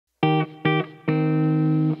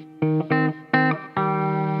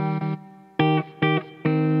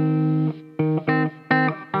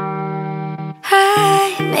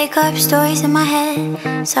wake up, stories in my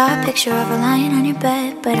head. Saw a picture of her lying on your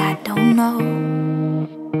bed, but I don't know.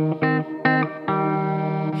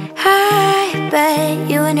 I bet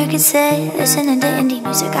you and her could sit listening to indie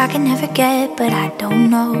music I can never get, but I don't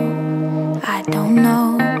know. I don't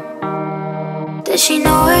know. Does she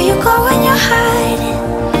know where you go when you're hiding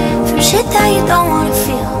from shit that you don't wanna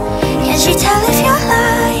feel? Can she tell if you're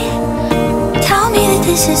lying? Tell me that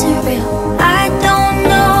this isn't real. I don't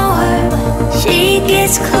know her, but she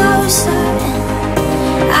gets closer,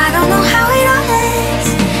 and I don't know how it all ends.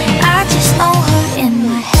 I just know her in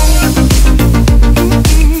my head.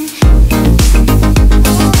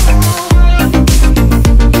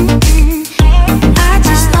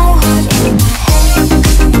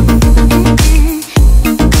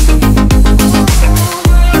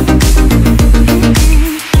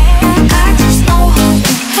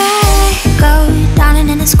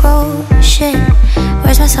 Scroll, shit,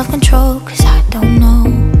 where's my self-control? Cause I don't know,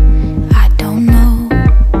 I don't know.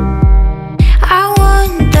 I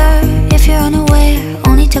wonder if you're unaware,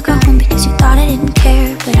 only took her home because you thought I didn't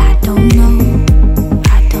care. But I don't know,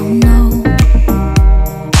 I don't know.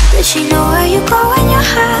 Does she know where you go when you're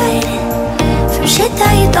hiding from shit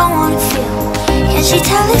that you don't wanna feel? Can she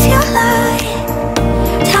tell if you're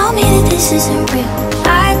lying? Tell me that this isn't real.